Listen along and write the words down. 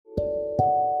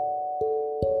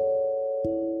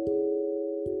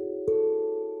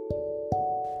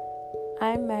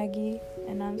I'm Maggie.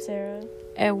 And I'm Sarah.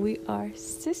 And we are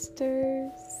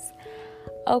sisters.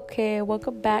 Okay,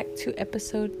 welcome back to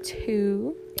episode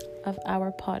 2 of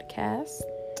our podcast.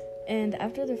 And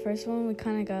after the first one, we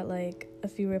kind of got like a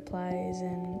few replies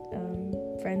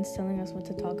and friends telling us what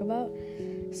to talk about.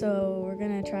 So we're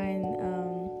going to try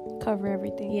and cover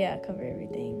everything. Yeah, cover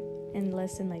everything in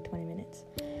less than like 20 minutes.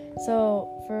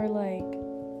 So for like,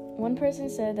 one person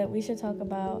said that we should talk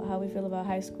about how we feel about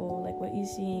high school, like what you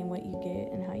see and what you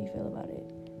get and how you feel about it.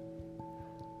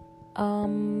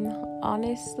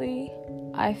 Honestly,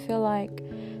 I feel like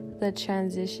the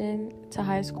transition to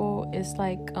high school is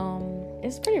like,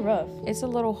 it's pretty rough. It's a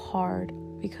little hard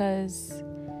because,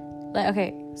 like,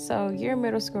 okay, so you're in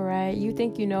middle school, right? You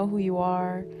think you know who you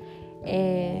are,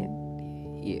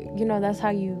 and you know that's how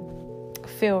you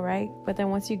feel, right? But then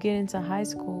once you get into high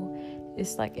school,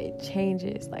 it's like it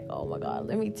changes. Like, oh my God,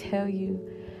 let me tell you,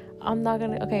 I'm not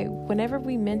gonna, okay, whenever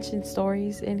we mention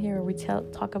stories in here or we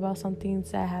talk about some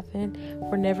things that happened,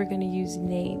 we're never gonna use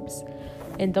names.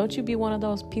 And don't you be one of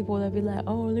those people that be like,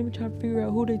 oh, let me try to figure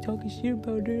out who they talking shit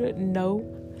about. No,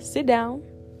 sit down.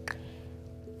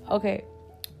 Okay,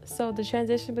 so the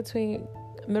transition between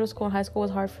middle school and high school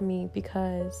was hard for me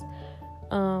because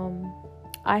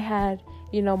I had,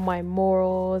 you know, my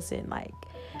morals, and like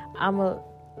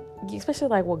especially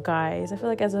like with guys, I feel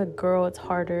like as a girl it's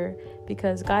harder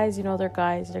because guys, you know, they're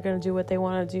guys, they're gonna do what they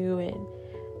want to do and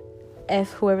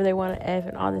F whoever they want to F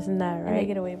and all this and that, right? And they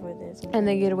get away with it. And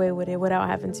they get away with it without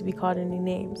having to be called any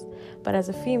names. But as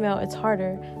a female, it's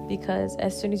harder because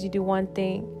as soon as you do one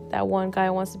thing, that one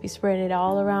guy wants to be spreading it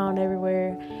all around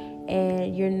everywhere,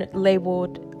 and you're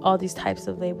labeled all these types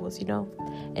of labels, you know?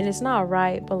 And it's not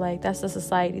right, but like that's the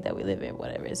society that we live in,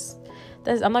 whatever.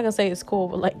 I'm not gonna say it's cool,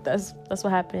 but like that's what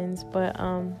happens. But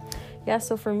yeah,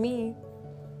 so for me,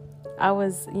 I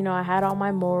was, you know, I had all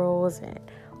my morals and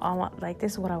like,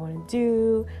 this is what I want to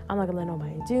do. I'm not gonna let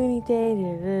nobody do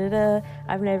anything.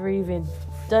 I've never even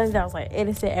done that. I was like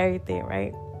innocent, everything,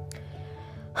 right?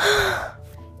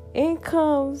 In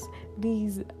comes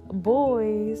these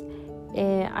boys,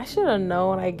 and I should have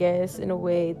known, I guess, in a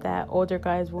way that older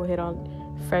guys will hit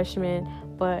on freshmen,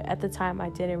 but at the time I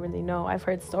didn't really know. I've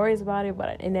heard stories about it,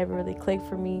 but it never really clicked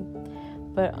for me.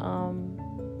 But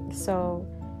so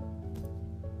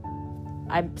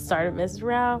I started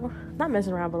not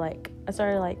messing around, but like I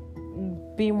started like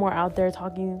being more out there,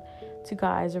 talking to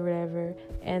guys or whatever.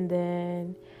 And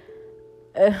then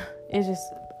it's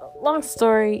just long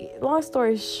story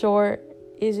short,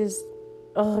 it's just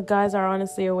guys are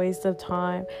honestly a waste of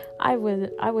time. I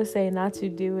would say not to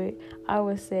do it. I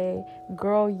would say,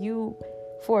 girl,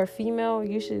 for a female,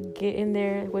 you should get in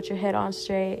there with your head on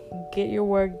straight, get your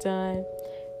work done,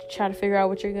 try to figure out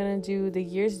what you're gonna do. The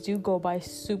years do go by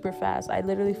super fast. I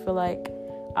literally feel like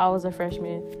I was a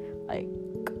freshman, like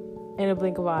in a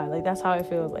blink of an eye. Like that's how it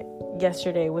feels. Like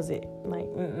yesterday was it. Like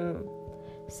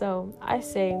So I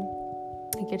say,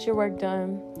 get your work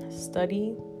done,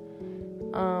 study.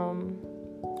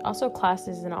 Also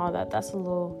classes and all that. That's a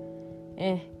little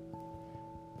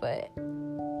but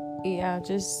yeah,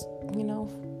 just, you know,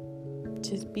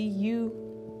 just be you.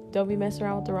 Don't be messing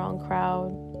around with the wrong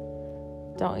crowd.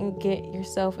 Don't get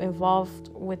yourself involved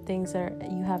with things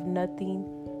that you have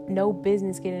no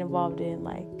business getting involved in.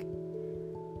 Like,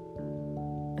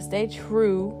 stay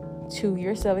true to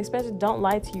yourself. Especially don't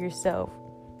lie to yourself,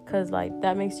 because like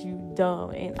that makes you dumb.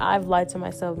 And I've lied to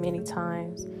myself many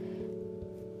times,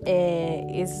 and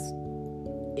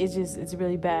it's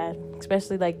really bad.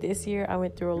 Especially like this year, I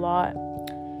went through a lot,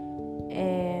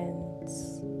 and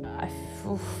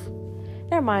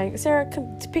never mind. Sarah,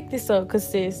 pick this up, cause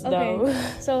sis, though. Okay.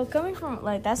 So coming from,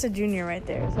 like, that's a junior right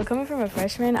there. So coming from a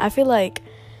freshman, I feel like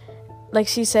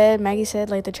Maggie said,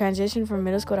 like, the transition from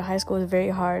middle school to high school is very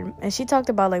hard. And she talked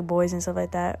about, like, boys and stuff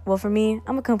like that. Well, for me,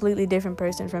 I'm a completely different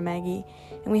person from Maggie.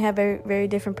 And we have very, very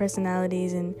different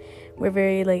personalities, and we're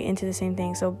very, like, into the same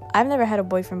thing. So I've never had a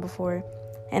boyfriend before.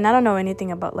 And I don't know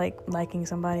anything about, like, liking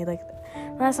somebody. Like,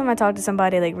 last time I talked to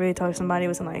somebody, like, really talked to somebody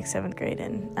was in, like, 7th grade.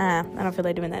 And I don't feel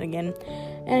like doing that again.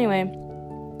 Anyway,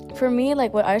 for me,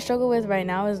 like, what I struggle with right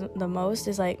now is the most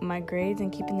is, like, my grades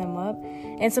and keeping them up.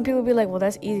 And some people be like, well,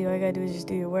 that's easy. All you gotta do is just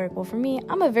do your work. Well, for me,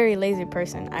 I'm a very lazy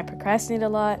person. I procrastinate a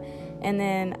lot. And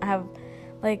then I have,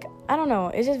 like, I don't know.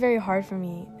 It's just very hard for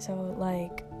me. So,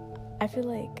 like, I feel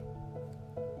like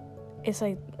it's,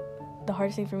 like, the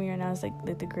hardest thing for me right now is, like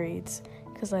the grades.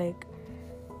 Because, like,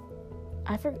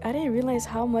 I didn't realize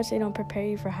how much they don't prepare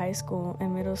you for high school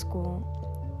and middle school.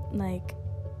 Like,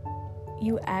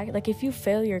 you act like if you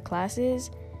fail your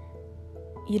classes,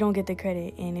 you don't get the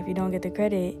credit, and if you don't get the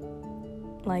credit,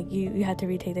 like, you have to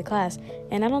retake the class.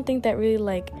 And I don't think that really,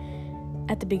 like,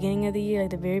 at the beginning of the year,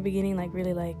 like the very beginning, like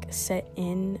really like set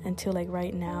in until like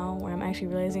right now, where I'm actually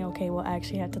realizing, okay, well, I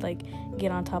actually have to like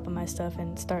get on top of my stuff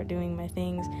and start doing my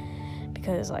things,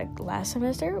 because like last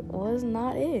semester was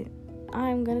not it.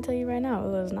 I'm gonna tell you right now, it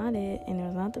was not it, and it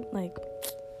was not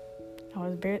I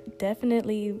was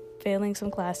definitely failing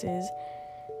some classes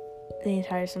the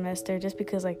entire semester, just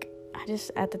because like I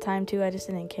just, at the time too, I just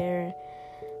didn't care.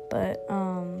 But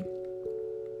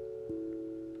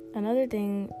another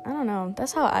thing, I don't know,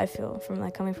 that's how I feel from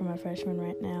like coming from a freshman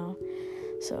right now.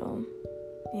 So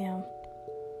yeah,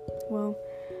 well,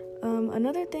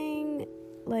 another thing,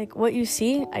 like what you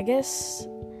see, I guess,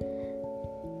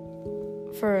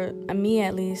 for me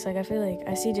at least, like I feel like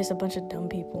I see just a bunch of dumb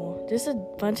people. That's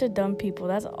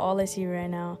all I see right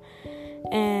now.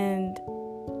 And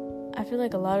I feel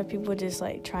like a lot of people just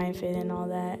like try and fit in all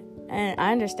that. And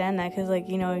I understand that, because like,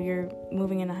 you know, you're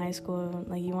moving into high school,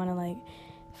 like you want to like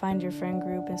find your friend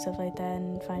group and stuff like that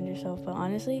and find yourself. But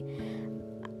honestly,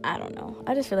 I don't know,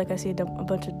 I just feel like I see a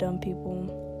bunch of dumb people.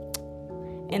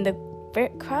 And the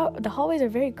hallways are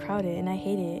very crowded, and I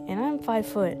hate it. And I'm 5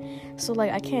 foot, so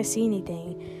like I can't see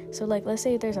anything. So like, let's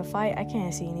say if there's a fight, I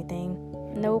can't see anything.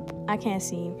 Nope, I can't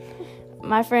see.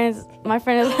 My friend is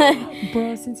like,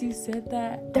 bro, since you said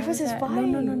that, there was this fight.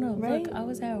 No, right? Look, I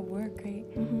was at work, right?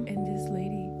 Mm-hmm. And this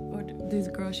lady, or this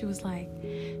girl, she's like,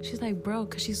 bro,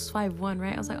 because she's 5'1",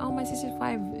 right? I was like, oh, my sister's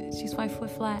 5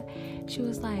 foot flat. She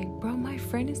was like, bro, my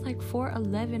friend is like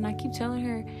 4'11". I keep telling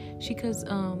her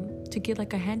to get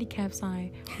like a handicap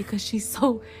sign, because she's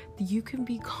so, you can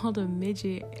be called a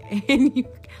midget and you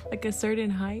like a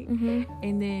certain height, mm-hmm.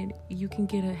 and then you can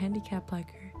get a handicap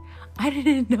placard. I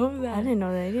didn't know that. I didn't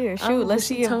know that either. Shoot, let's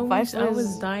see if Vice I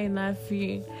was dying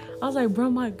laughing. I was like, bro,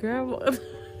 my grandma.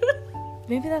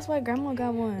 Maybe that's why grandma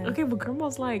got one. Okay, but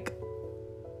grandma's like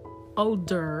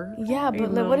older. Yeah,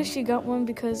 but like, what if she got one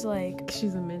because like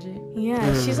she's a midget?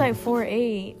 Yeah, she's like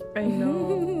 4'8". I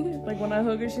know. Like when I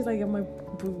hug her, she's like at my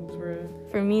boobs, bro.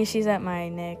 For me, she's at my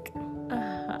neck.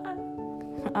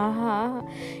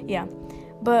 Yeah,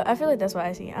 but I feel like that's what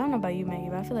I see. I don't know about you, Maggie,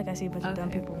 but I feel like I see a bunch of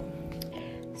dumb people.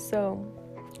 So,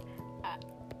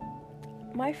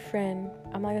 my friend,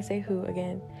 I'm not gonna say who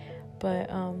again, but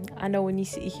I know when you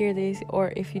hear this,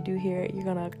 or if you do hear it, you're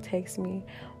gonna text me.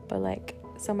 But like,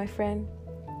 so my friend,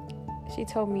 she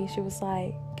told me, she was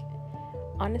like,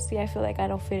 honestly, I feel like I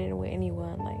don't fit in with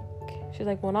anyone. Like, she's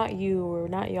like, well, not you or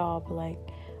not y'all, but like,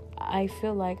 I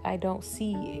feel like I don't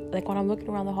see, like when I'm looking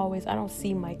around the hallways, I don't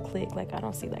see my clique. Like I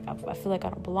don't see, like I feel like I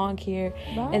don't belong here.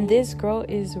 Right. And this girl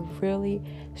is really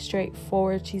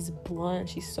straightforward. She's blunt.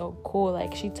 She's so cool.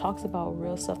 Like she talks about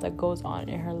real stuff that goes on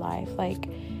in her life. Like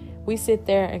we sit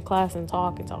there in class and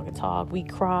talk. We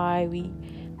cry.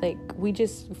 We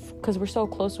just, because we're so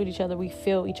close with each other, we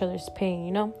feel each other's pain,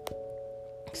 you know?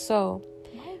 So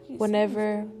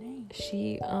whenever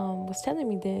she was telling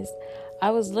me this, I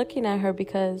was looking at her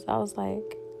because I was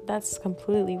like, that's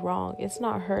completely wrong. It's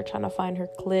not her trying to find her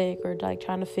clique or like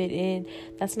trying to fit in.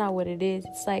 That's not what it is.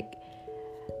 It's like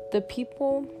the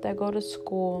people that go to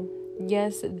school,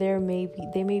 yes, they may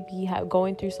be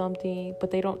going through something,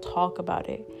 but they don't talk about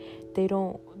it.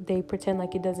 They pretend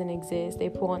like it doesn't exist. They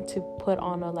want to put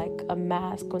on a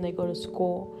mask when they go to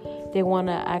school. They want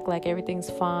to act like everything's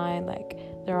fine, like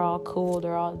they're all cool,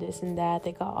 they're all this and that,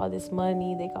 they got all this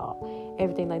money, they got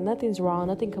everything, like nothing's wrong,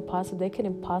 they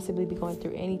couldn't possibly be going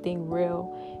through anything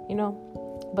real, you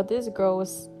know? But this girl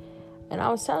was, and I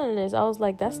was telling her this, I was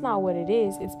like, that's not what it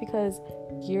is. It's because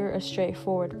you're a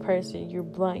straightforward person, you're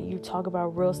blunt, you talk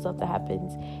about real stuff that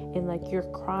happens, and like you're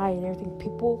crying and everything.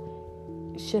 People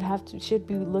should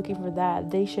be looking for that.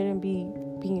 They shouldn't be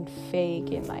being fake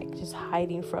and like just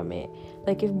hiding from it.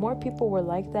 Like if more people were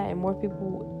like that, and more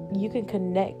people, you can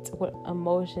connect with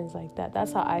emotions like that.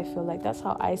 That's how I feel. Like that's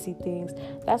how I see things.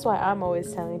 That's why I'm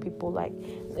always telling people, like,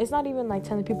 it's not even like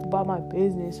telling people about my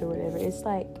business or whatever. It's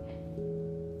like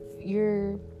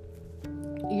you're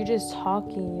just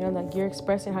talking, you know, like you're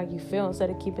expressing how you feel instead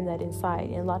of keeping that inside.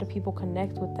 And a lot of people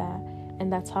connect with that, and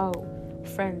that's how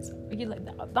friends,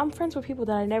 I'm friends with people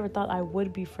that I never thought I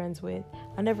would be friends with.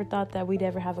 I never thought that we'd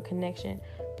ever have a connection,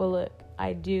 but look,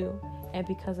 I do. And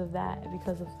because of that,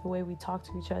 because of the way we talk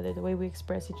to each other, the way we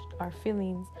express our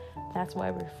feelings, that's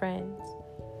why we're friends.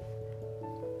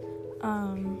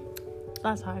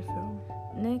 That's how I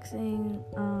feel. Next thing,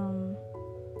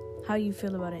 how you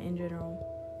feel about it in general.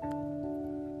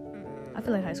 I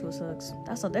feel like high school sucks.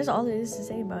 That's all there is to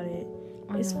say about it.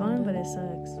 It's fun, but it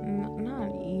sucks. Not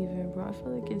even, bro. I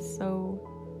feel like it's so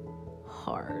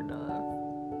hard.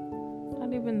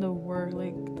 Not even the work.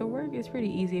 Like, the work is pretty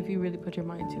easy if you really put your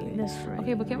mind to it. That's right.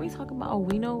 Okay, but can we talk about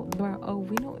Owino? Bro,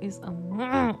 Owino is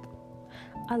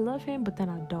I love him, but then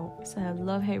I don't. It's a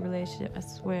love-hate relationship. I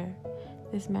swear,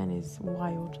 this man is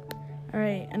wild. All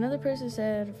right, another person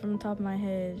said from the top of my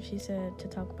head, she said to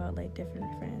talk about like different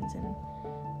friends and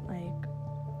like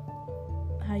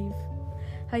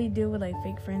how you deal with like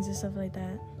fake friends and stuff like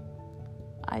that.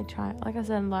 I try, like I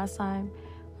said last time,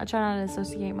 I try not to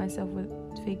associate myself with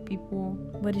fake people.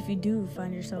 But if you do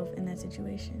find yourself in that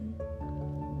situation,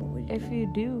 what would you do? If you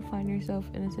do find yourself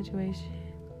in a situation,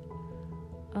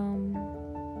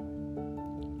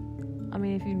 I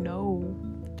mean, if you know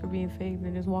they're being fake,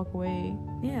 then just walk away.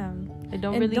 Yeah.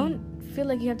 Don't feel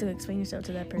like you have to explain yourself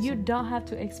to that person. You don't have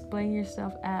to explain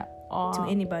yourself at all to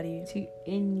anybody, to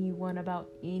anyone about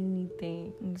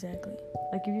anything. Exactly.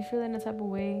 Like if you feel in that type of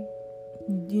way,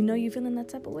 you feeling that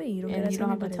type of way. You don't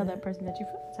have to tell that person that you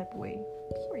feel that type of way.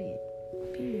 Period.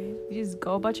 You just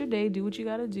go about your day, do what you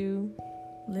gotta do,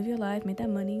 live your life, make that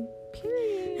money.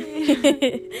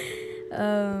 Period.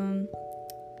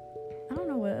 I don't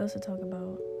know what else to talk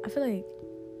about. I feel like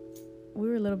we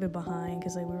were a little bit behind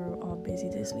because like we were all busy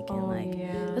this weekend.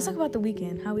 Let's talk about the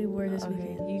weekend, how we were this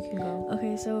weekend. You can go.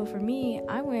 Okay, so for me,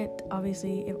 I went,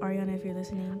 obviously, if Ariana, if you're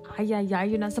listening. Yeah,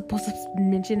 you're not supposed to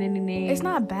mention any names. It's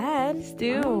not bad.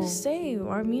 Still. Just say,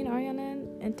 me and Ariana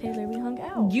and Taylor, we hung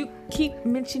out. You keep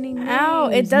mentioning names. Ow,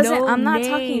 it doesn't, I'm not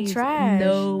talking trash.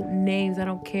 No names, I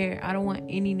don't care. I don't want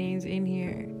any names in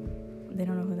here. They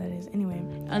don't know who that is. Anyway.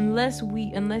 Unless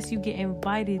you get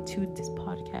invited to this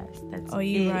podcast. That's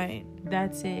you're right.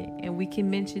 That's it. And we can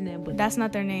mention them, but that's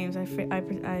not their names. I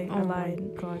lied. Oh my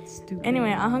God, stupid.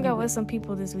 Anyway, I hung out with some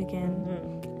people this weekend.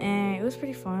 And it was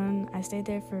pretty fun. I stayed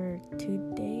there for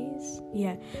 2 days.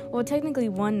 Yeah. Well, technically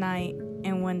 1 night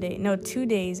and 1 day. No, 2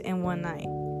 days and 1 night.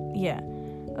 Yeah.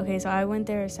 Okay, so I went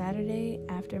there Saturday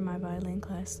after my violin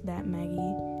class that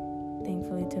Maggie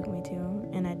thankfully took me to.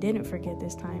 And I didn't forget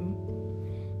this time.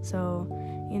 So,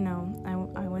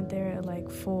 I went there at like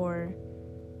 4.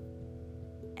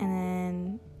 And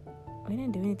then we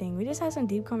didn't do anything. We just had some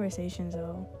deep conversations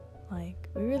though. Like,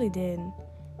 we really did.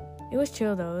 It was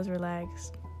chill though. It was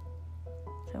relaxed.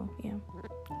 So, yeah.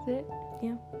 That's it?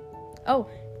 Yeah. Oh,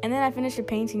 and then I finished a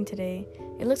painting today.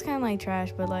 It looks kind of like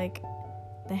trash, but like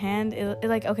the hand, it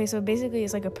like, okay, so basically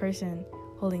it's like a person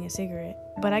holding a cigarette.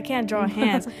 But I can't draw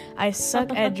hands. I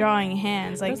suck at drawing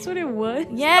hands. Like, that's what it was?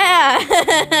 Yeah.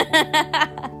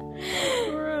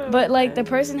 But like the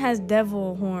person has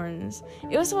devil horns.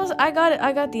 It was supposed I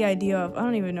got the idea of, I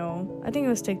don't even know. I think it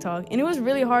was TikTok. And it was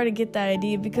really hard to get that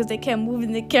idea because they kept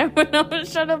moving the camera and I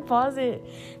was trying to pause it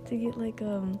to get like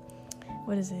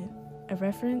what is it? A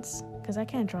reference? Because I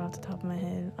can't draw off the top of my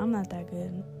head. I'm not that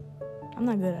good. I'm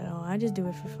not good at all. I just do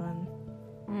it for fun.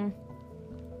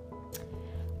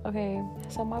 Okay,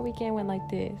 so my weekend went like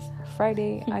this.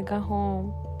 Friday, I got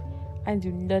home. I didn't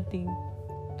do nothing.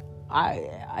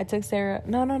 I took Sarah.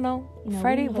 No.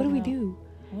 Friday, what did we do?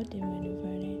 What did we do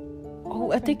Friday?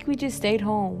 Oh, I think we just stayed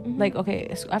home. Mm-hmm. Like, okay,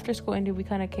 after school ended, we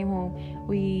kind of came home.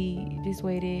 We just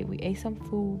waited. We ate some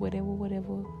food,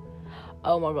 whatever.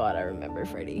 Oh my God, I remember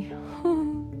Friday.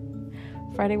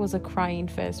 Friday was a crying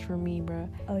fest for me, bro.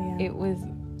 Oh, yeah. It was.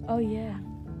 Oh, yeah.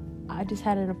 I just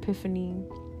had an epiphany.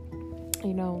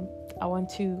 I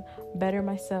want to better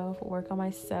myself, work on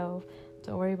myself.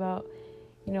 Don't worry about,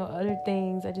 other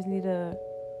things. I just need to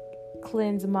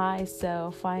cleanse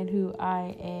myself, find who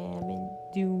I am, and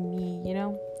do me,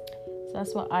 So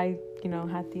that's what I,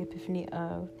 had the epiphany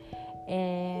of.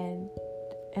 And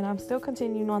I'm still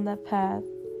continuing on that path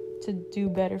to do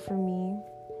better for me.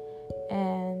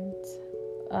 And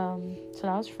so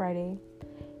that was Friday.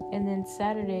 And then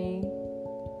Saturday,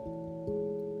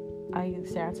 I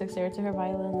took Sarah to her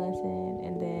violin lesson,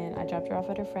 and then I dropped her off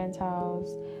at her friend's house.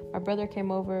 My brother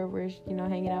came over. We're,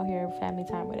 hanging out here, family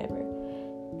time, whatever.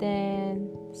 Then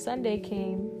Sunday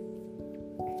came,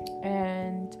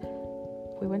 and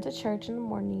we went to church in the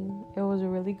morning. It was a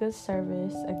really good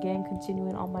service. Again,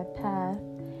 continuing on my path.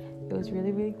 It was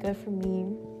really, really good for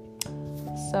me.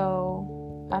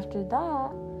 So after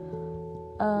that,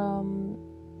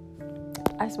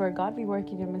 I swear God be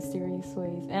working in mysterious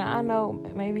ways. And I know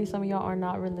maybe some of y'all are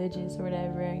not religious or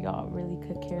whatever. Y'all really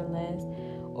could care less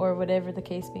or whatever the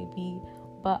case may be.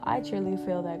 But I truly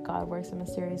feel that God works in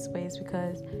mysterious ways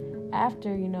because after,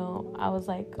 I was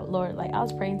like, Lord, like I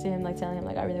was praying to him, like telling him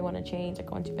like I really want to change. I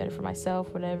want to do better for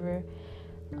myself, whatever.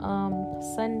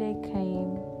 Sunday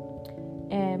came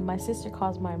and my sister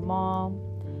calls my mom.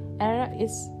 And I know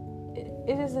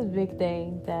it is a big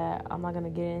thing that I'm not going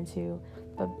to get into.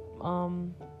 But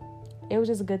it was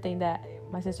just a good thing that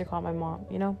my sister called my mom,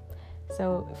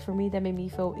 So for me, that made me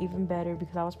feel even better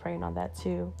because I was praying on that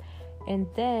too. And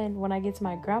then when I get to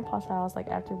my grandpa's house, like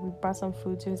after we brought some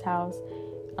food to his house,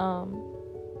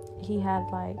 he had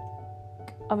like,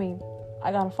 I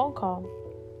got a phone call.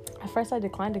 At first I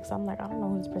declined it because I'm like, I don't know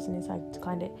who this person is, so I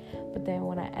declined it. But then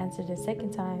when I answered the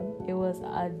second time, it was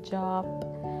a job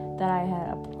that I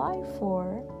had applied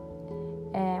for,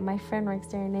 and my friend works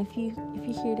there. And if you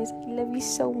hear this, I love you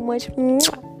so much.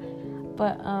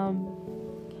 But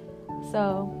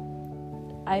so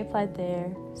I applied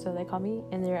there. So they called me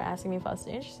and they were asking me if I was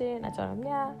still interested, and I told them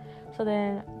yeah. So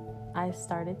then I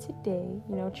started today,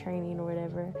 training or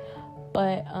whatever.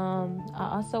 But I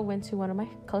also went to one of my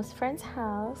close friends'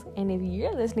 house, and if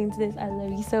you're listening to this, I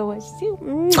love you so much too.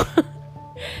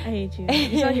 I hate you.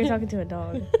 It's like you're talking to a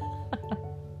dog.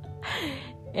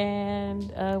 And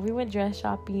we went dress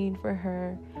shopping for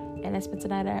her, and I spent the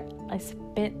night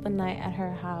at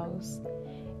her house.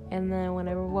 And then when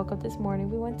I woke up this morning,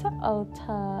 we went to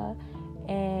Ulta,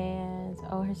 and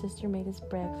her sister made us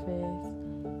breakfast,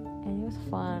 and it was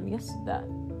fun. Yes, that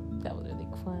was really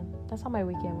fun. That's how my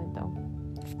weekend went, though.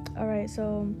 All right,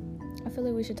 so I feel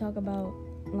like we should talk about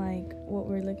like what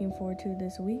we're looking forward to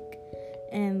this week,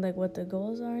 and like what the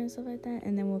goals are and stuff like that,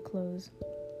 and then we'll close.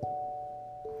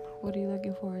 What are you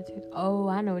looking forward to? Oh,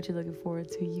 I know what you're looking forward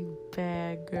to, you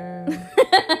bad girl.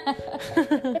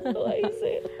 Why you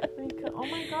say that? Oh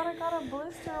my god, I got a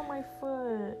blister on my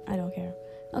foot. I don't care.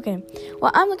 Okay,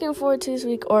 well, I'm looking forward to this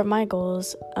week, or my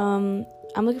goals. I'm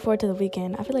looking forward to the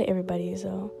weekend. I feel like everybody is,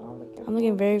 though. I'm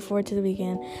looking very forward to the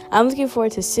weekend. I'm looking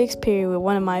forward to 6th period with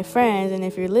one of my friends, and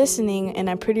if you're listening, and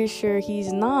I'm pretty sure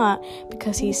he's not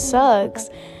because he sucks,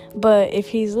 but if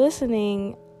he's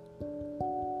listening,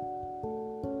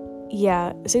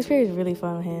 yeah, 6th period is really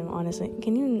fun with him, honestly.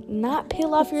 Can you not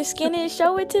peel off your skin and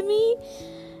show it to me?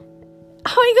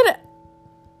 How are you gonna...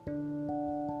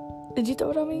 Did you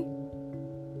throw it on me?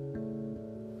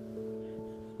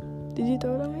 Did you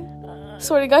throw it on me?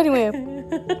 Swear to God, you went.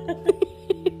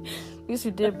 Yes,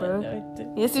 you did, bro.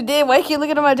 Yes, you did. Why you keep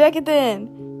looking at my jacket then?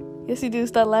 Yes, you do.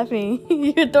 Stop laughing.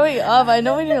 You're throwing it off. I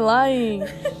know when you're lying. Get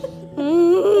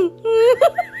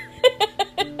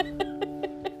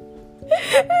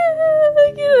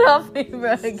it off me,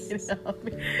 bro. Get it off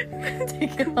me.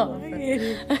 Take it off, bro.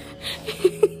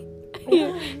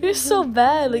 You're so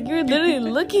bad. Like, you're literally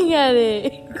looking at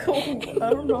it. I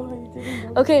don't know how you did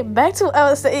it. Okay, back to what I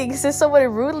was saying. Since somebody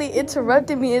rudely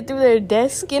interrupted me and threw their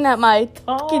dead skin at my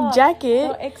fucking jacket,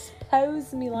 don't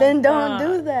expose me like then that. don't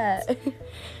do that.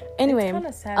 Anyway,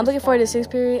 I'm looking forward to 6th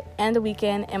period and the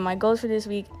weekend. And my goals for this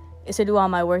week is to do all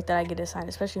my work that I get assigned,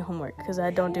 especially homework, because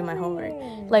I don't do my homework.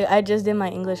 Like, I just did my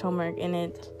English homework, and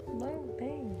it...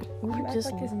 You act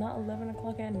like it's not 11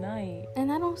 o'clock at night.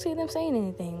 And I don't see them saying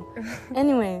anything.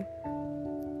 Anyway.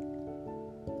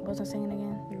 What was I saying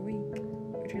again? Your week.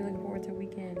 What you're looking forward to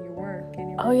weekend. Your work. And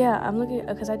your Oh, yeah. I'm looking...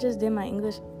 Because I just did my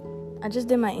English...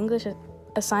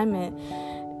 assignment.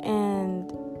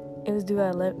 And it was due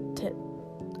at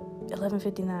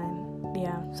 11:59.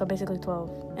 Yeah. So basically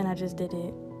 12. And I just did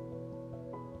it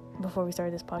before we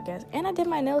started this podcast. And I did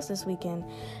my nails this weekend,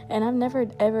 and I've never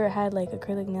ever had like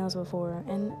acrylic nails before,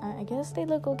 and I guess they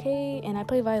look okay. And I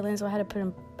play violin, so I had to put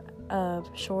them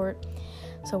short,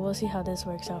 so we'll see how this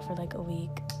works out for like a week.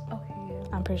 Okay, yeah.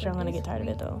 I'm pretty sure I'm gonna get tired of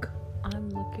it though.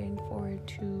 I'm looking forward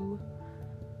to,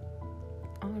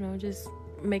 I don't know, just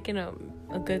making a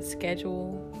good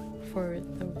schedule for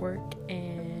the work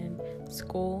and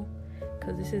school,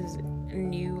 because this is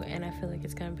new and I feel like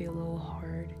it's gonna be a little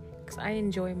hard. I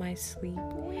enjoy my sleep.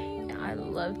 I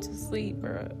love to sleep,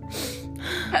 bro.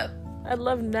 I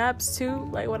love naps too.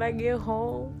 Like, when I get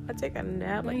home, I take a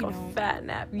nap, like a fat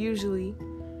nap usually.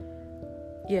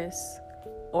 Yes.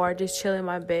 Or I just chill in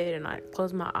my bed and I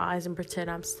close my eyes and pretend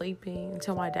I'm sleeping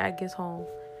until my dad gets home.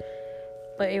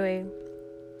 But anyway,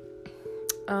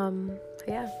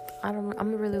 yeah,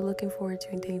 I'm really looking forward to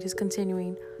anything. Just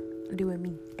continuing doing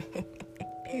me.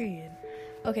 Period.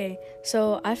 Okay,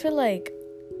 so I feel like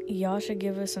y'all should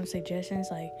give us some suggestions,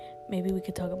 like maybe we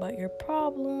could talk about your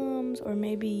problems, or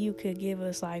maybe you could give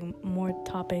us like more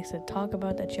topics to talk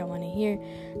about that y'all want to hear.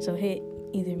 So hit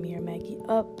either me or Maggie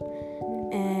up,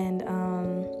 and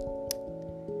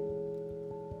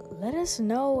let us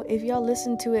know if y'all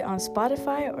listen to it on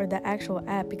Spotify or the actual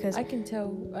app, because I can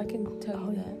tell you that.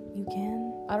 You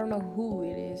can? I don't know who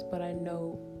it is, but I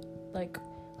know like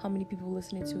how many people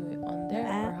listening to it on there,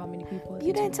 or how many people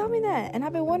you didn't tell me that, and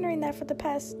I've been wondering that for the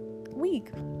past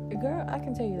week. Girl, I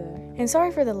can tell you that. And sorry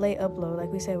for the late upload.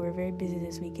 Like we said, we're very busy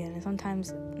this weekend, and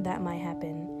sometimes that might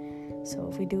happen. So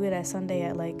if we do it at Sunday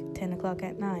at like 10 o'clock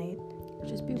at night,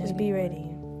 just be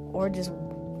ready, or just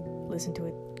listen to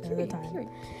it another time.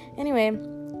 Anyway,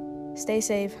 stay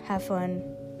safe, have fun.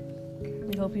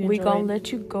 We hope you enjoyed. We gonna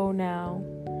let you go now.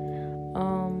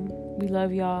 We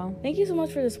love y'all. Thank you so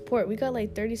much for the support. We got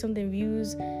like 30 something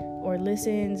views or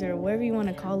listens or whatever you want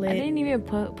to call it. I didn't even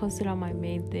post it on my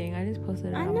main thing. I just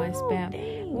posted it on my spam.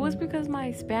 Dang. It was because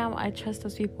my spam, I trust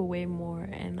those people way more,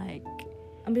 and like,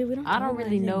 I mean, I don't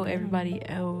really know everybody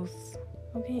else.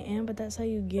 Okay, but that's how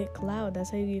you get clout.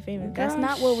 That's how you get famous. Girl, that's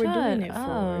not what we're doing it for,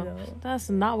 though. That's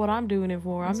not what I'm doing it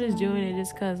for. I'm just doing it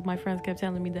just because my friends kept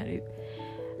telling me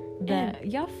that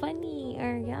y'all funny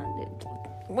or y'all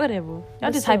whatever.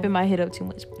 Y'all just hyping my head up too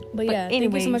much. But yeah, anyways,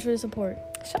 thank you so much for the support.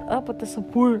 Shut up with the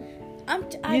support.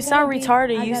 You sound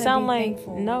retarded. You sound like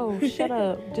thankful. No. Shut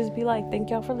up. Just be like, thank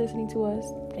y'all for listening to us.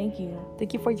 Thank you.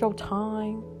 Thank you for your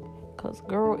time. Cause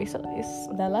girl, it's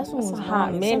that last one was a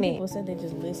hot minute. Some people said they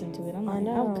just listened to it. I'm like,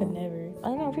 I could never.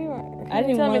 I know people. I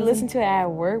didn't tell me listen to it at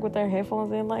work with their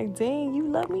headphones and like, dang, you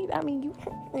love me. I mean, you.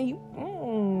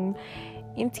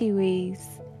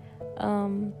 Anyways,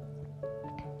 all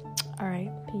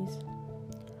right, peace.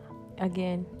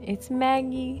 Again, it's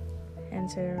Maggie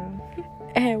and Sarah,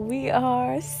 and we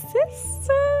are sisters.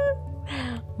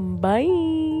 Bye.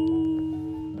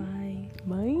 Bye. Bye.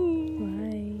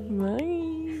 Bye. Bye.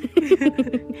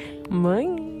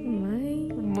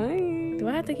 Bye. Do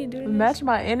I have to keep doing this? Match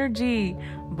my energy.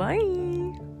 Bye.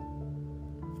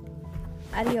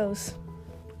 Adios.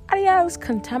 Adios,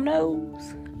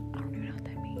 contaminos. I don't even know what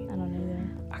that means. I don't know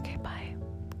either. Okay, bye.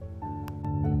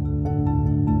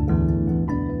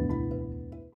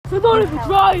 So don't even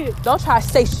try it. Don't try to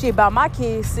say shit about my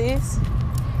kids, sis.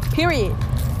 Period.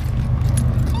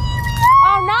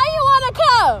 Oh, now you want to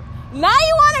come. Now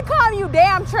you want to come, you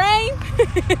damn train.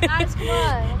 Guys, come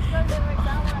on. Let's go to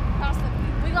McDonald's and cross the...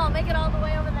 We gonna make it all the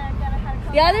way over there. Gotta have to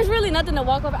come yeah, there's really nothing to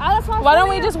walk over. Why don't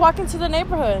we just walk into the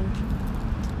neighborhood?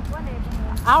 What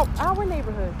neighborhood? Our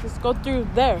neighborhood. Just go through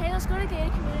there. Hey, let's go to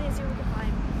gated community and see what we can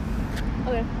find.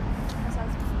 Okay. That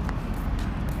sounds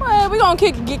good. Well, we gonna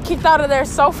get kicked out of there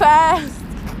so fast.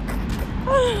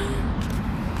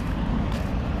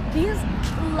 These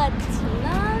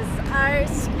Latinas are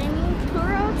screaming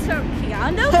puro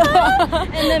torqueando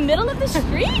in the middle of the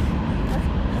street?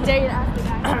 Dare you to ask the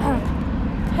guy.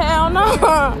 Hell no.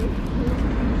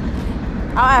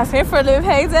 I'll ask him for a live.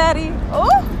 Hey, daddy. Oh.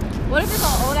 What if it's an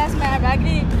old ass man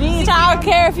raggedy? I don't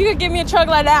care if you could give me a truck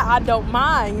like that. I don't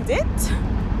mind it.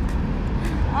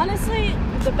 Honestly,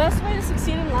 the best way to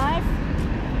succeed in life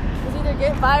is either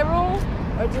get viral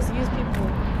or just use people.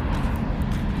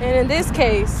 And in this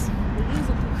case,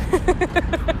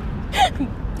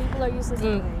 people are useless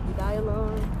anyway. You die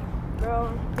alone,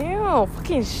 girl. Ew,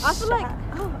 fucking shit. I feel like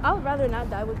I would rather not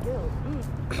die with guilt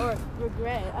or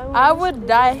regret. I would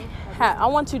die. I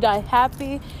want to die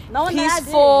happy,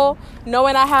 peaceful,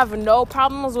 knowing I have no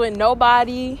problems with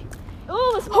nobody.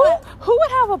 Ooh, who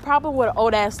would have a problem with an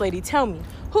old ass lady? Tell me,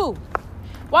 who?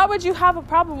 Why would you have a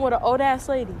problem with an old ass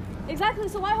lady? Exactly.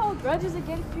 So why hold grudges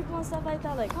against people and stuff like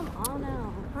that? Like, come on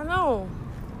now. I know.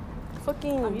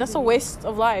 Fucking, that's a waste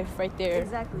of life right there.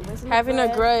 Exactly. Having a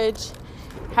grudge.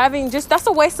 That's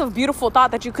a waste of beautiful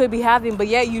thought that you could be having, but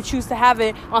yet you choose to have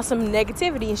it on some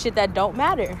negativity and shit that don't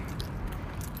matter.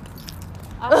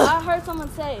 I heard someone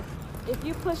say, if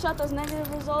you push out those negative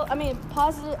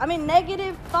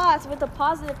negative thoughts with the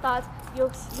positive thoughts, you'll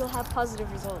have positive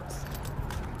results.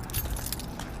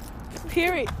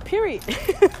 Period.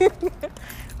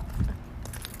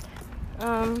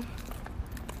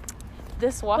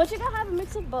 This walk. But you gotta have a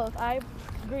mix of both. I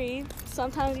agree.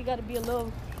 Sometimes you gotta be a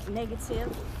little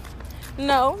negative.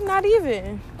 No, not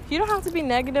even. You don't have to be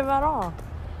negative at all.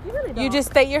 You really don't. You just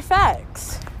state your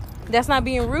facts. That's not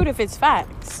being rude if it's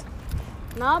facts.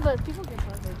 Nah, but people get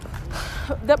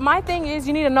frustrated. My thing is,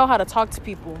 you need to know how to talk to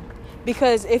people.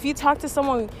 Because if you talk to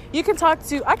someone, I can talk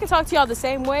to y'all the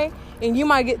same way, and you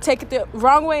might take it the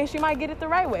wrong way, and she might get it the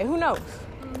right way. Who knows?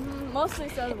 Mm-hmm. Mostly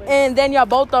so. And then y'all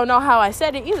both don't know how I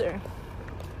said it either.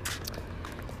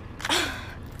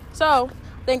 So,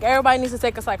 I think everybody needs to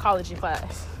take a psychology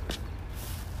class.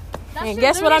 And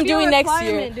guess what I'm doing next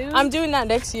year? Dude. I'm doing that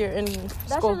next year in school.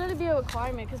 That should really be a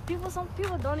requirement because some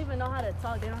people don't even know how to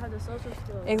talk. They don't have the social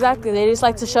skills. Exactly. They just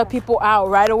like to shut people out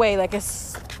right away. Like,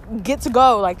 it's get to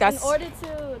go. Like, that's... In order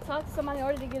to talk to somebody, in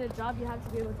order to get a job, you have to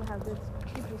be able to have good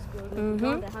people skills. If you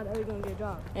don't, then how are you going to get a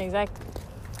job? Exactly.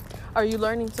 Are you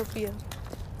learning, Sophia?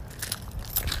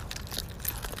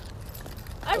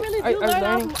 I really do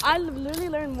learn. I literally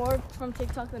learn more from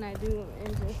TikTok than I do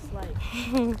in just like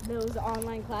those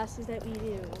online classes that we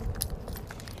do.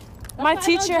 My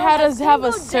teacher had us have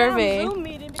a survey. Zoom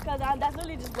meeting because that's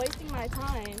literally just wasting my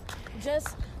time.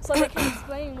 Just so they can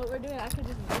explain what we're doing. I could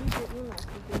just read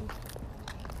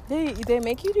it. They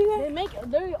make you do that? They make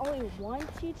literally only one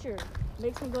teacher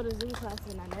makes me go to Zoom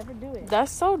classes, and I never do it.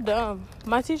 That's so dumb.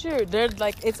 My teacher, they're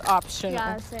like, it's optional.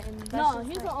 Yeah, same. No,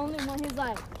 he's the only one. He's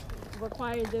like,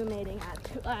 required Zoom meeting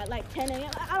at like 10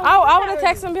 a.m. I would have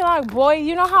texted and be like, boy,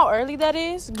 you know how early that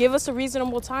is? Give us a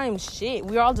reasonable time. Shit,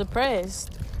 we're all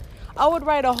depressed. I would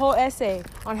write a whole essay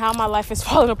on how my life is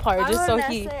falling apart I just so wrote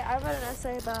he... I wrote an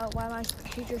essay about why my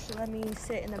teacher should let me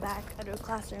sit in the back of the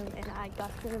classroom, and I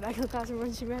got to sit in the back of the classroom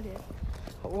when she read it.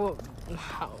 Well,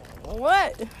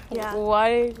 what? Yeah.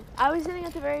 Why? I was sitting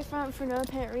at the very front for no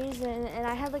apparent reason, and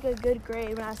I had like a good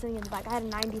grade when I was sitting in the back. I had a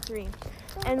 93.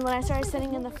 And when I started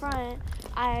sitting in the front,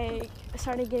 I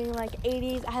started getting like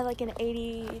 80s. I had like an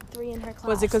 83 in her class.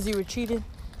 Was it because you were cheating?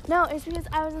 No, it's because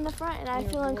I was in the front, and I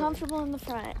feel uncomfortable in the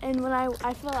front. And when I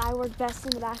feel I work best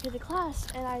in the back of the class,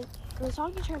 and I was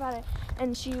talking to her about it,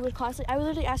 and she would constantly, I would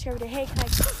literally ask her every day, hey, can I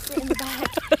sit in the back?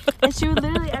 And she would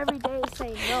literally every day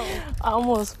say no. I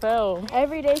almost fell.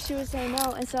 Every day she would say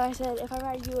no. And so I said, if I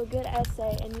write you a good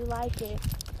essay and you like it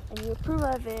and you approve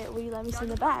of it, will you let me sit in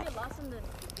the back?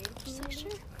 She's like,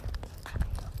 sure.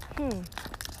 I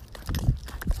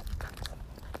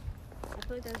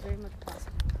feel like that's very much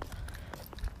possible.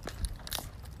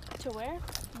 To where?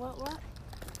 What?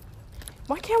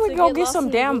 Why can't we To go get get lost some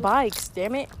in the damn woods. bikes,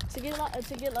 damn it? To get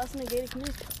lost in the gated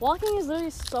community. Walking is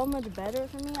literally so much better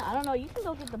for me. I don't know. You can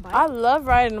go get the bike. I love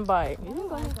riding a bike. You can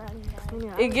go ahead and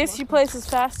ride. It gets you places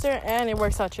faster and it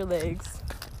works out your legs.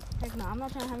 Heck no, I'm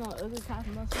not trying to have no ugly calf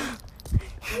muscles.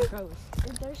 They're gross.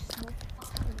 If there's smoke,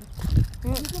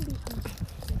 Mm. you can be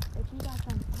if you got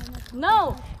some pineapple.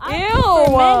 No! Ew!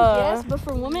 For men, yes, but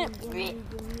for women,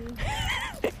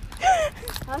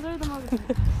 that's really the most.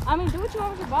 I mean, do what you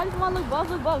want with your body. If you want to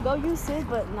look buff, go use it.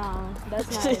 But no,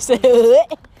 that's not.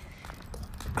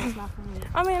 That's not for me.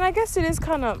 I mean, I guess it is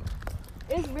kind of...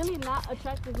 It's really not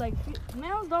attractive. Like,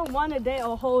 males don't want to date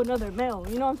a whole another male.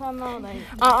 You know what I'm talking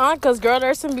about? Like, Because girl,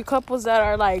 there's some couples that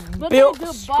are like but built, they're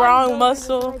good strong bodybuilders,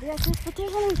 muscle. like, yes, but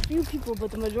there's only a few people.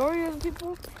 But the majority of the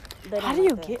people, they don't How do you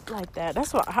like that. get like that?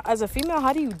 That's what, as a female,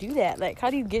 how do you do that? Like, how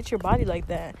do you get your body like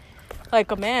that?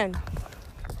 Like a man.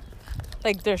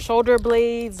 Like their shoulder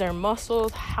blades, their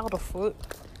muscles, how the fuck?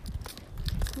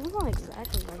 Who's not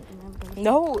exactly like them? But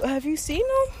No, have you seen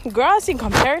them? Girl, I've seen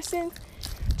comparisons.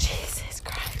 Jesus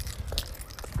Christ.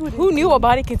 Who knew a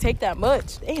body can take that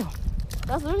much? Damn.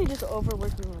 that's literally just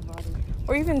overworking your body.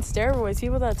 Or even steroids.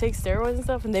 People that take steroids and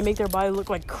stuff and they make their body look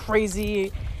like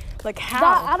crazy. Like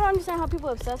how? I don't understand how people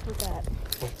are obsessed with that.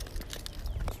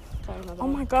 Sorry, Oh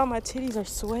my god, my titties are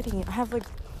sweating. I have like...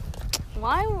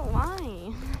 Why?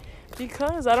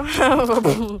 Because I don't have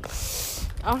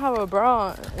a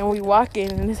bra and we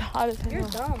walking and it's hot as hell. You're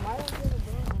dumb. Why don't you have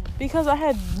a bra? Because I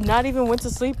had not even went to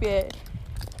sleep yet,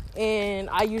 and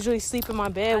I usually sleep in my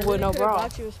bed with no bra.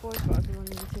 Bought you a sports bra if you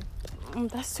wanted me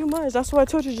to. That's too much. That's why I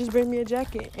told you just bring me a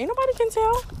jacket. Ain't nobody can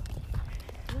tell.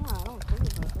 Yeah, I don't care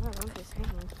about that. I'm just saying.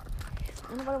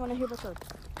 Ain't nobody want to hear about your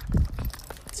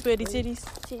Sweaty titties.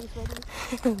 titty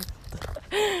sweating.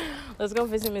 Let's go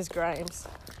visit Miss Grimes.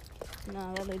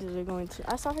 No, that lady they're going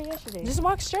to. I saw her yesterday. Just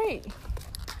walk straight.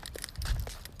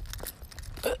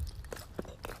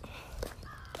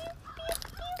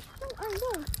 I'm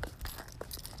done.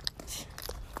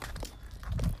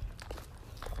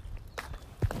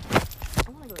 I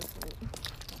want to go to sleep.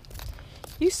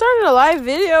 You started a live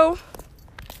video.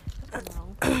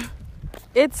 No.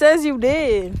 It says you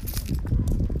did.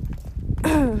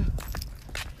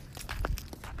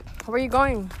 Where are you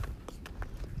going?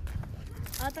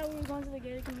 I thought we were going to the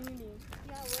gated community.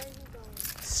 Yeah, where are you going?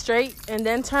 Straight and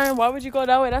then turn. Why would you go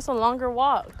that way? That's a longer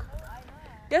walk. I know.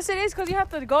 Yes, it is, because you have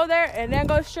to go there and then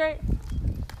go straight.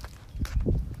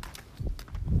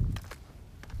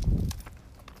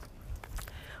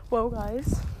 Well,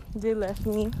 guys, they left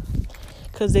me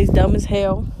because they's dumb as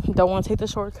hell. Don't want to take the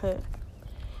shortcut.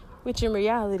 Which in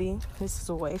reality, this is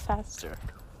way faster.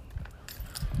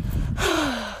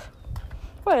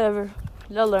 Whatever.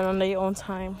 They'll learn on their own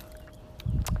time.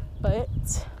 But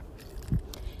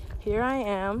here I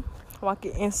am,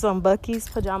 walking in some Bucky's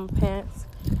pajama pants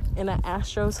and an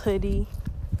Astros hoodie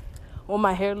with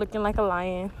my hair looking like a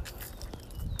lion.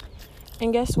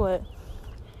 And guess what?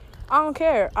 I don't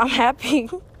care. I'm happy.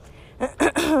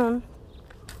 I'm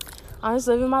just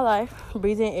living my life,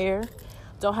 breathing air,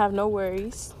 don't have no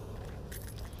worries.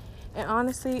 And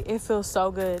honestly, it feels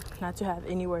so good not to have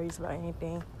any worries about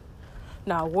anything.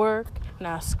 Not work,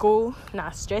 not school,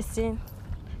 not stressing.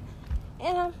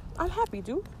 And I'm happy,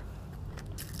 dude.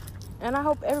 And I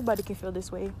hope everybody can feel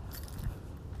this way.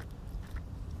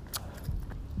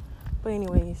 But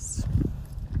anyways,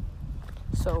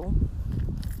 so,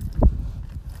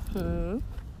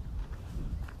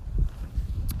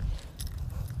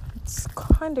 it's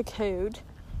kind of cold.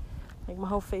 Like, my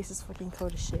whole face is fucking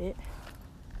cold as shit.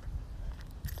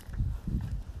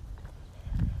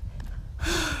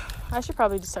 I should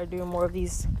probably just start doing more of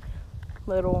these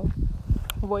little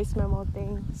voice memo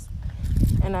things.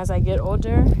 And as I get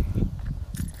older,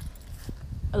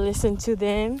 I listen to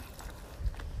them.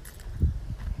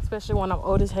 Especially when I'm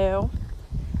old as hell.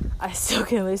 I still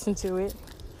can listen to it.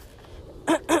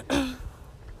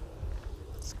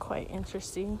 It's quite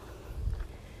interesting.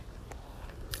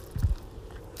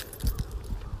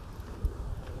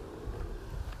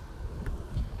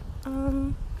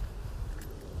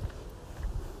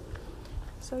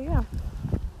 So yeah.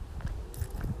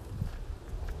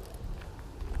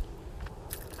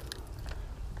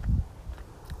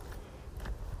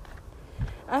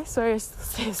 I swear it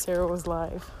said Sarah was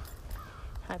live.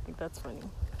 I think that's funny.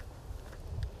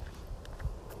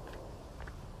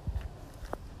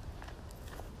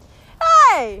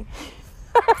 Hey!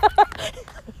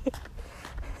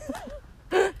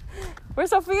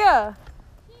 Where's Sophia?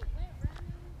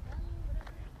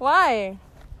 Why?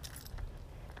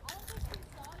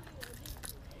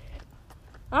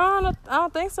 I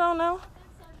don't think so, no.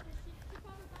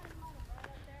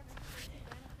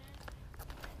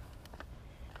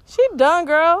 She done,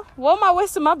 girl. What am I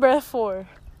wasting my breath for?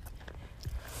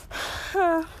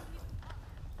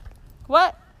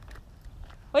 What?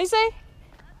 What you say?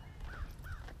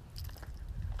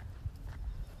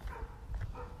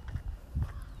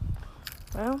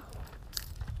 Well,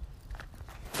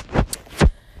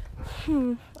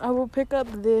 I will pick up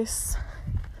this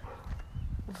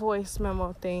voice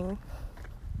memo thing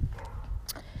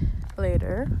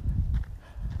later.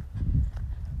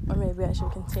 Or maybe I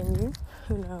should continue.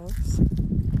 Who knows?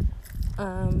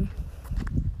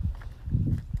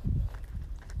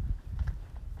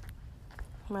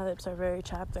 My lips are very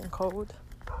chapped and cold.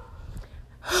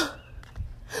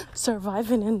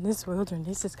 Surviving in this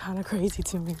wilderness is kind of crazy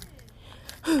to me.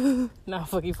 Nah,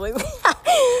 fucking play.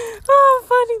 Oh,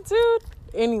 funny, dude.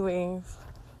 Anyways,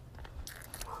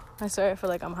 I swear I feel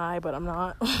like I'm high, but I'm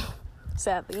not.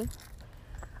 Sadly,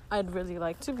 I'd really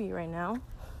like to be right now,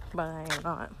 but I am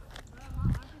not.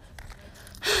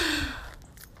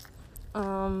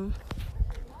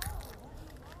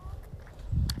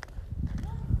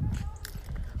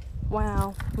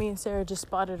 Wow, me and Sarah just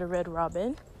spotted a red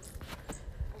robin.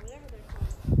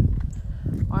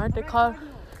 Aren't they called?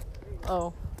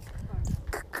 Oh.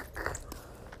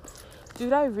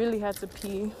 Dude, I really had to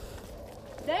pee.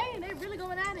 Dang, they really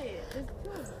going at it.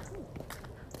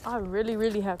 I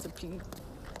really had to pee.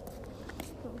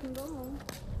 We can go home.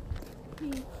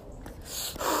 Pee.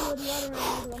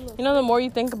 You know, the more you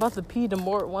think about the pee, the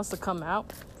more it wants to come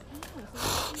out.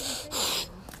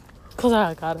 Cause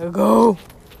I gotta go.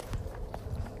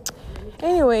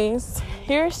 Anyways,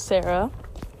 here's Sarah.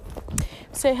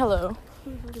 Say hello.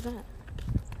 Who the fuck is that?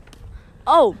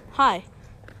 Oh, hi.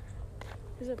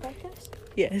 Is it a podcast?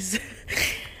 Yes.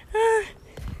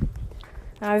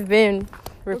 I've been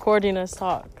recording us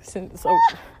talk since.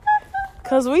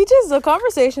 Cause the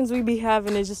conversations we be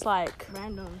having is just like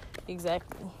Random.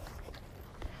 Exactly.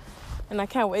 And I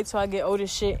can't wait till I get old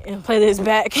as shit and play this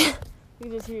back. You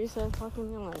just hear yourself talking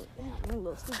and you're like, damn, I'm a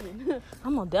little stupid.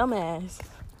 I'm a dumbass.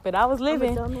 But I was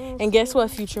living. dumbass. And guess what,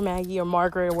 future Maggie or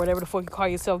Margaret or whatever the fuck you call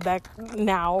yourself back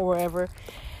now or wherever.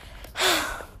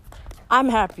 I'm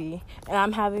happy and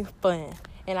I'm having fun.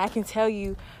 And I can tell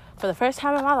you, for the first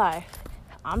time in my life,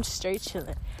 I'm just straight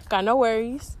chilling. Got no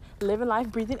worries. Living life,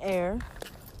 breathing air.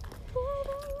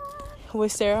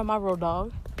 With Sarah, my road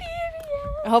dog.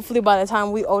 And hopefully by the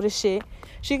time we old as shit,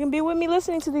 she can be with me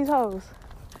listening to these hoes.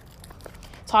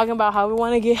 Talking about how we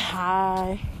want to get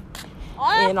high.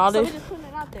 And all so this. we just putting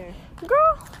it out there.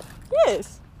 Girl,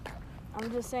 yes.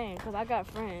 I'm just saying, because I got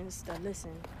friends that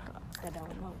listen that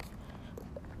don't know.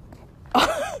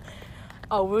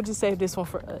 Oh, we'll just save this one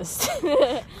for us.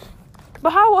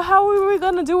 But how are we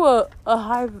gonna do a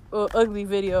ugly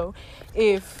video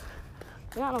if...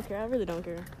 Yeah, I don't care. I really don't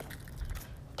care.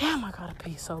 Damn, I gotta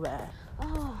pee so bad.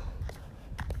 Oh.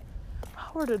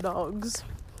 How are the dogs?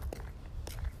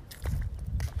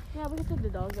 Yeah, we can take the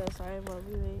dogs outside while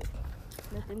we wait.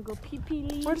 Let them go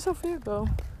pee-pee. Where did Sophia go?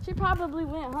 She probably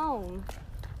went home.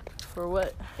 For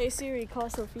what? Hey Siri, call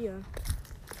Sophia.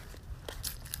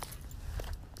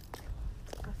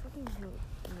 I fucking hate.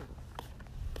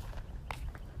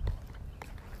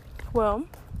 Well,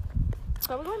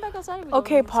 So we're going back outside.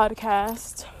 okay,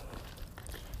 podcast.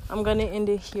 I'm gonna end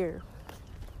it here.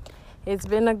 It's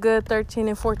been a good 13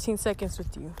 and 14 seconds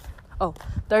with you. Oh,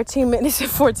 13 minutes and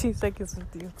 14 seconds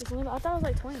with you. I thought it was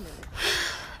like 20 minutes.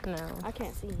 No. I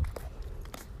can't see.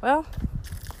 Well,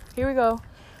 here we go.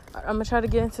 I'm gonna try to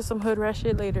get into some hood rat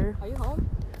shit later. Are you home?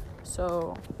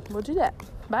 So we'll do that.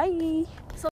 Bye.